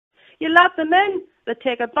You let them in, they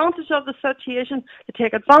take advantage of the situation, they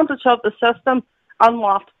take advantage of the system, and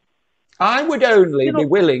what? I would only be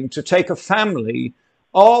willing to take a family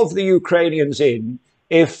of the Ukrainians in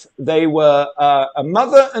if they were a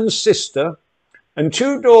mother and sister and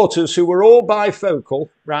two daughters who were all bifocal,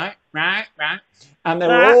 right, and they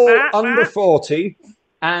were all under 40,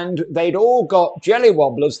 and they'd all got jelly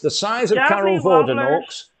wobblers the size of Carol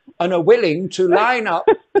Vordenauks and are willing to line up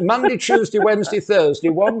Monday, Tuesday, Wednesday, Thursday,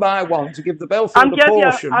 one by one, to give the Belfield a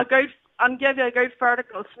portion. And give you a good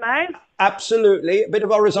vertical smile. Absolutely, a bit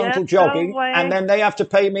of horizontal jogging, and then they have to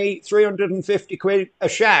pay me 350 quid a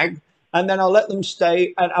shag, and then I'll let them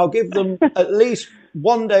stay, and I'll give them at least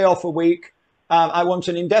 1 day off a week. I want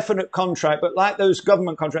an indefinite contract, but like those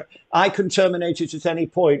government contracts, I can terminate it at any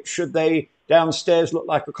point should they downstairs look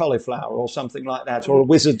like a cauliflower or something like that, or a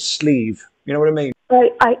wizard's sleeve. You know what I mean?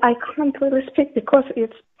 I can't really speak because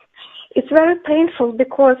it's very painful,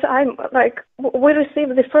 because I'm like, we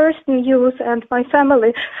received the first news and my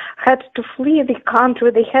family had to flee the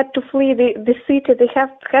country. They had to flee the city. They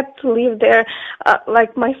had to live there.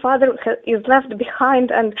 Like my father is left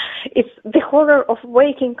behind, and it's the horror of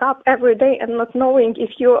waking up every day and not knowing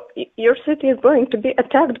if your city is going to be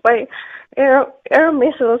attacked by air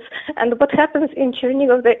missiles. And what happens in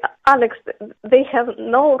Chernihiv, Alex, they have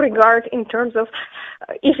no regard in terms of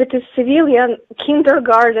if it is civilian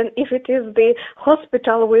kindergarten, if it is the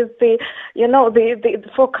hospital with the,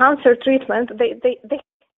 for cancer treatment, they